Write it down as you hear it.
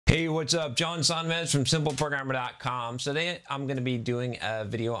Hey, what's up? John Sonmez from simpleprogrammer.com. So today I'm going to be doing a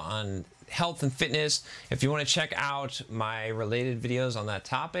video on health and fitness. If you want to check out my related videos on that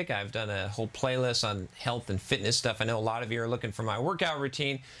topic, I've done a whole playlist on health and fitness stuff. I know a lot of you are looking for my workout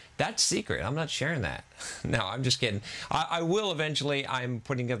routine. That's secret. I'm not sharing that. No, I'm just kidding. I will eventually. I'm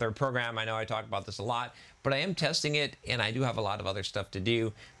putting together a program. I know I talk about this a lot, but I am testing it, and I do have a lot of other stuff to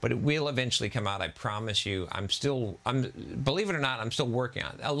do, but it will eventually come out. I promise you. Believe it or not, I'm still working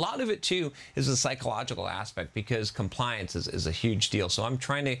on it. A lot of it too is the psychological aspect, because compliance is a huge deal. So I'm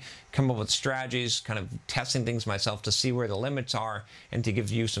trying to come up with strategies, kind of testing things myself to see where the limits are, and to give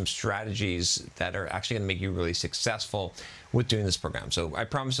you some strategies that are actually going to make you really successful with doing this program. So I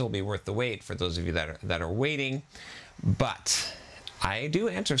promise it'll be worth the wait for those of you that are waiting. But I do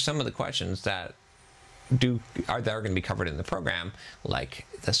answer some of the questions that are going to be covered in the program, like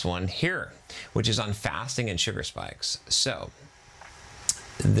this one here, which is on fasting and sugar spikes. So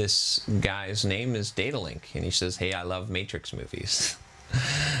this guy's name is Datalink, and he says, "Hey, I love Matrix movies."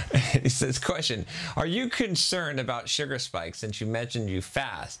 He says, question, are you concerned about sugar spikes since you mentioned you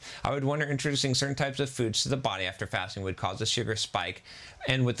fast? I would wonder introducing certain types of foods to the body after fasting would cause a sugar spike,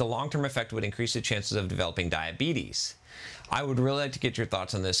 and with the long-term effect would increase the chances of developing diabetes. I would really like to get your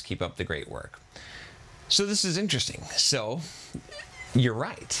thoughts on this. Keep up the great work. So this is interesting. So you're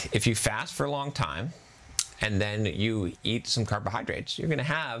right. If you fast for a long time and then you eat some carbohydrates, you're going to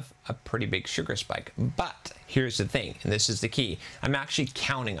have a pretty big sugar spike. But here's the thing, and this is the key. I'm actually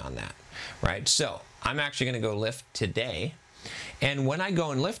counting on that, right? So I'm actually going to go lift today. And when I go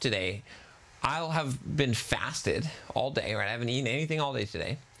and lift today, I'll have been fasted all day, right? I haven't eaten anything all day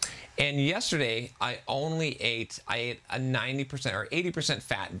today. And yesterday, I ate a 90% or 80%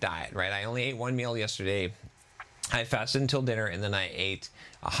 fat diet, right? I only ate one meal yesterday. I fasted until dinner, and then I ate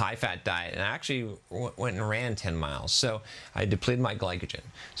a high-fat diet, and I actually went and ran 10 miles. So I depleted my glycogen.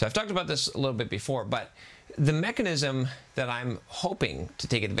 So I've talked about this a little bit before, but the mechanism that I'm hoping to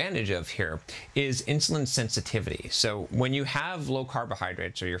take advantage of here is insulin sensitivity. So when you have low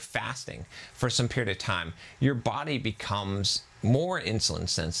carbohydrates or you're fasting for some period of time, your body becomes more insulin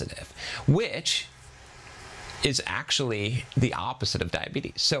sensitive, which is actually the opposite of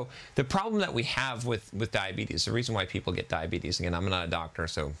diabetes. So the problem that we have with diabetes, the reason why people get diabetes, again, I'm not a doctor,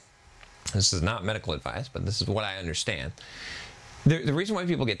 so this is not medical advice, but this is what I understand. The reason why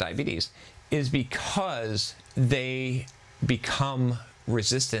people get diabetes is because they become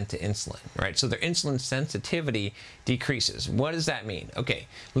resistant to insulin, right? So their insulin sensitivity decreases. What does that mean? Okay,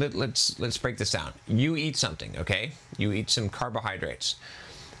 let's break this down. You eat something, okay? You eat some carbohydrates.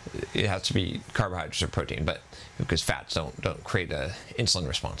 It has to be carbohydrates or protein, but because fats don't create an insulin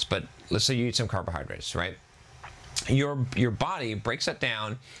response. But let's say you eat some carbohydrates, right? Your body breaks that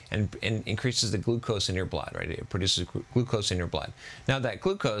down and increases the glucose in your blood, right? It produces glucose in your blood. Now that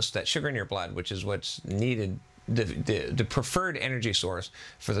glucose, that sugar in your blood, which is what's needed, the preferred energy source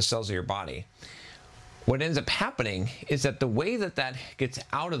for the cells of your body, what ends up happening is that the way that gets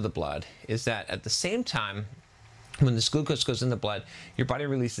out of the blood is that at the same time, when this glucose goes in the blood, your body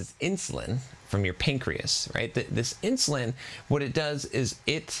releases insulin from your pancreas, right? This insulin, what it does is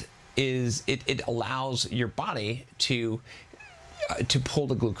it allows your body to pull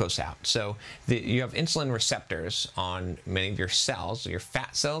the glucose out. So you have insulin receptors on many of your cells, your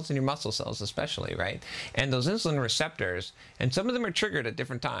fat cells and your muscle cells especially, right? And those insulin receptors, and some of them are triggered at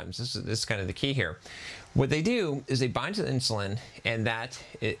different times. This is kind of the key here. What they do is they bind to the insulin, and that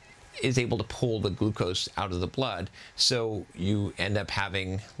is able to pull the glucose out of the blood. So you end up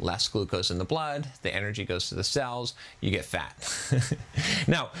having less glucose in the blood, the energy goes to the cells, you get fat.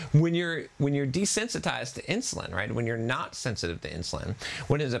 Now, when you're desensitized to insulin, right, when you're not sensitive to insulin,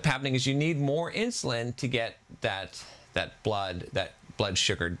 what ends up happening is you need more insulin to get that blood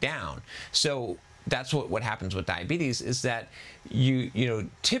sugar down. So that's what happens with diabetes, is that you know,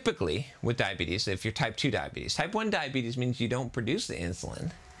 typically with diabetes, if you're type 2 diabetes, type 1 diabetes means you don't produce the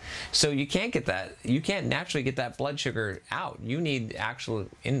insulin. So you can't get that, you can't naturally get that blood sugar out. You need actual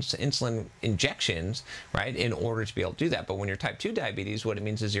insulin injections, right, in order to be able to do that. But when you're type 2 diabetes, what it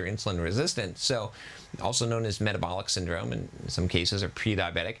means is you're insulin resistant, so also known as metabolic syndrome, in some cases, or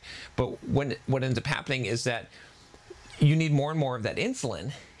pre-diabetic. But what ends up happening is that you need more and more of that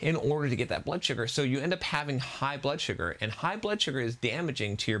insulin in order to get that blood sugar. So you end up having high blood sugar, and high blood sugar is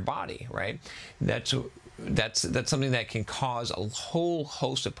damaging to your body, right? That's something that can cause a whole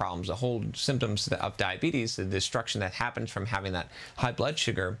host of problems, the whole symptoms of diabetes. The destruction that happens from having that high blood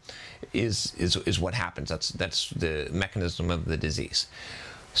sugar is what happens. That's the mechanism of the disease.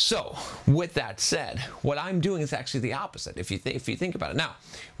 So with that said, what I'm doing is actually the opposite. If you think about it, now,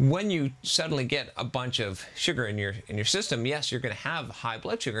 when you suddenly get a bunch of sugar in your system, yes, you're going to have high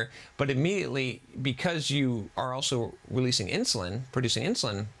blood sugar, but immediately, because you are also releasing insulin, producing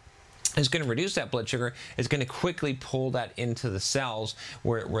insulin, is going to reduce that blood sugar. It's going to quickly pull that into the cells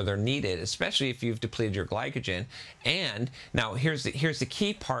where they're needed, especially if you've depleted your glycogen. And now here's the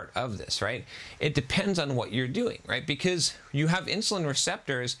key part of this, right? It depends on what you're doing, right? Because you have insulin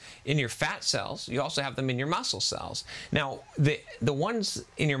receptors in your fat cells. You also have them in your muscle cells. Now, the ones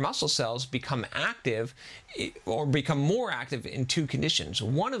in your muscle cells become active or become more active in two conditions.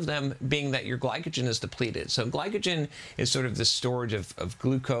 One of them being that your glycogen is depleted. So glycogen is sort of the storage of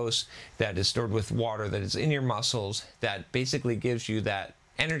glucose that is stored with water that is in your muscles that basically gives you that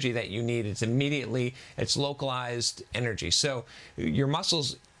energy that you need. It's localized energy. So your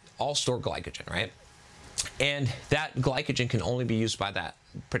muscles all store glycogen, right? And that glycogen can only be used by that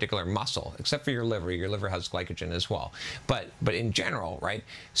particular muscle, except for your liver. Your liver has glycogen as well. But in general, right?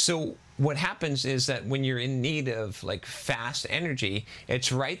 So what happens is that when you're in need of like fast energy,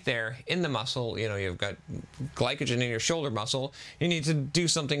 it's right there in the muscle. You know, you've got glycogen in your shoulder muscle. You need to do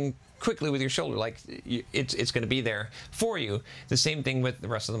something quickly with your shoulder, like it's going to be there for you. The same thing with the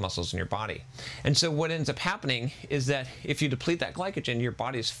rest of the muscles in your body. And so what ends up happening is that if you deplete that glycogen, your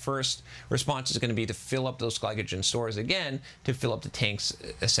body's first response is going to be to fill up those glycogen stores again, to fill up the tanks,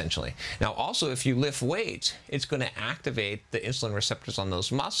 essentially. Now also, if you lift weights, it's going to activate the insulin receptors on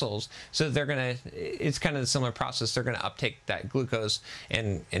those muscles, so they're going to, it's kind of a similar process. They're going to uptake that glucose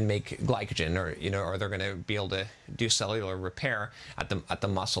and make glycogen, or they're going to be able to do cellular repair at the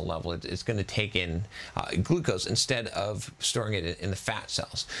muscle level. It's going to take in glucose instead of storing it in the fat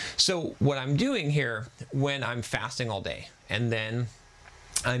cells. So what I'm doing here when I'm fasting all day and then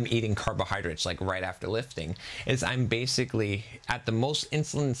I'm eating carbohydrates like right after lifting is I'm basically at the most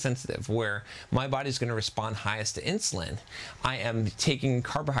insulin sensitive, where my body's going to respond highest to insulin. I am taking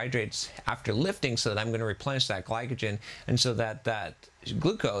carbohydrates after lifting so that I'm going to replenish that glycogen, and so that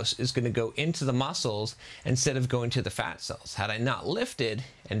glucose is going to go into the muscles instead of going to the fat cells. Had I not lifted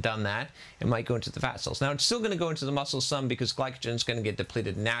and done that, it might go into the fat cells. Now, it's still going to go into the muscles some, because glycogen is going to get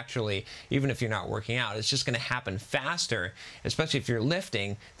depleted naturally even if you're not working out. It's just going to happen faster, especially if you're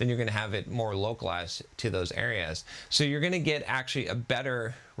lifting. Then you're going to have it more localized to those areas. So you're going to get actually a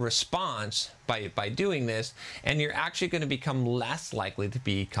better response by doing this, and you're actually going to become less likely to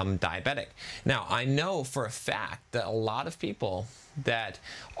become diabetic. Now, I know for a fact that a lot of people that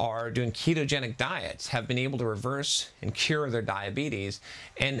are doing ketogenic diets have been able to reverse and cure their diabetes,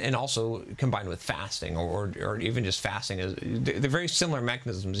 and also combined with fasting, or even just fasting. They're very similar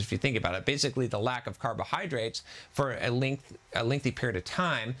mechanisms if you think about it. Basically, the lack of carbohydrates for a lengthy period of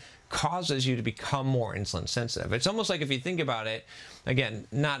time causes you to become more insulin sensitive. It's almost like, if you think about it, again,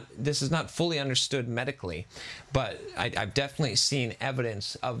 this is not fully understood medically, but I've definitely seen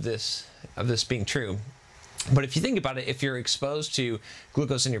evidence of this being true. But if you think about it, if you're exposed to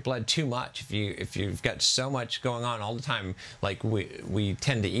glucose in your blood too much, if you've got so much going on all the time, like we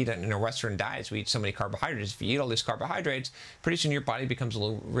tend to eat in our Western diets, we eat so many carbohydrates. If you eat all these carbohydrates, pretty soon your body becomes a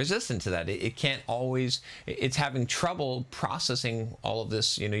little resistant to that. It can't always, it's having trouble processing all of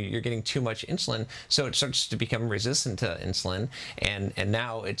this. You know, you're getting too much insulin, so it starts to become resistant to insulin, and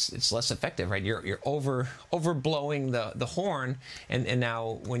now it's less effective, right? You're overblowing the horn, and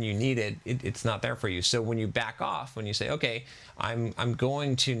now when you need it, it's not there for you. So when you back off, when you say, okay, I'm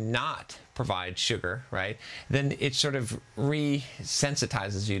going to not provide sugar, right, then it sort of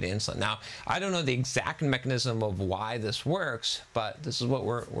resensitizes you to insulin. Now, I don't know the exact mechanism of why this works, but this is what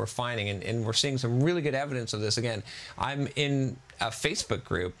we're finding, and we're seeing some really good evidence of this. Again, I'm in a Facebook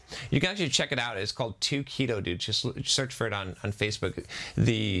group. You can actually check it out. It's called 2 Keto Dudes. Just search for it on Facebook.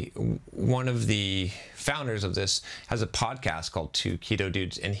 One of the founders of this has a podcast called 2 Keto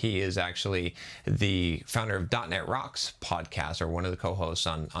Dudes, and he is actually the founder of .NET Rocks podcast, or one of the co-hosts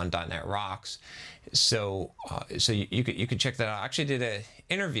on .NET Rocks. So you could check that out. I actually did an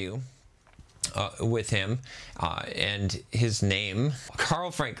interview with him, and his name,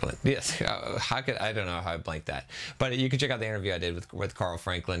 Carl Franklin. Yes, I don't know how I blanked that, but you can check out the interview I did with Carl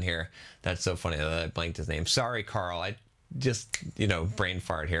Franklin here. That's so funny that I blanked his name. Sorry, Carl. I just, brain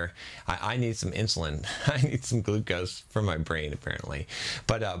fart here. I need some insulin. I need some glucose for my brain, apparently.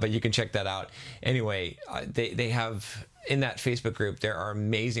 But you can check that out. Anyway, they have, in that Facebook group, there are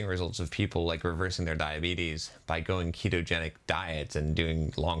amazing results of people like reversing their diabetes by going ketogenic diets and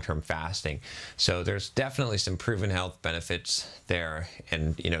doing long-term fasting. So there's definitely some proven health benefits there,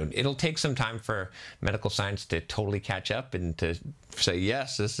 and it'll take some time for medical science to totally catch up and to say,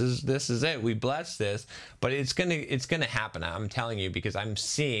 yes, this is it. We bless this, but it's gonna happen. I'm telling you, because I'm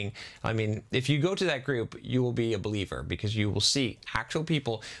seeing. I mean, if you go to that group, you will be a believer, because you will see actual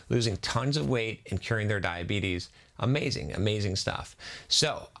people losing tons of weight and curing their diabetes. Amazing, amazing stuff.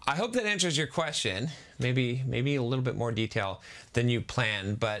 So I hope that answers your question. Maybe a little bit more detail than you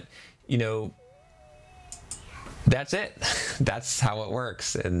planned, but you know, that's it. That's how it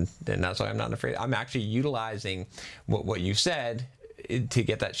works, and that's why I'm not afraid. I'm actually utilizing what you said to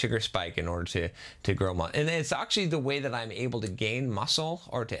get that sugar spike in order to grow muscle. And it's actually the way that I'm able to gain muscle,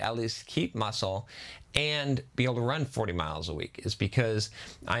 or to at least keep muscle, and be able to run 40 miles a week, is because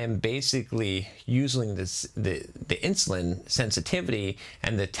I am basically using the insulin sensitivity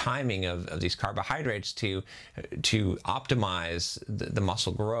and the timing of these carbohydrates to optimize the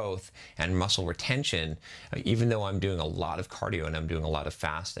muscle growth and muscle retention, even though I'm doing a lot of cardio and I'm doing a lot of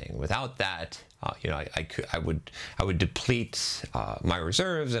fasting. Without that, you know, I would deplete my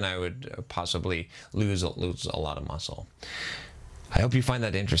reserves, and I would possibly lose a lot of muscle. I hope you find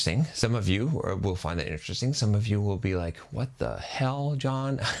that interesting. Some of you will find that interesting. Some of you will be like, what the hell,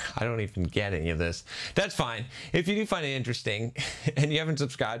 John? I don't even get any of this. That's fine. If you do find it interesting and you haven't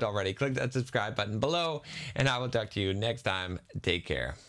subscribed already, click that subscribe button below, and I will talk to you next time. Take care.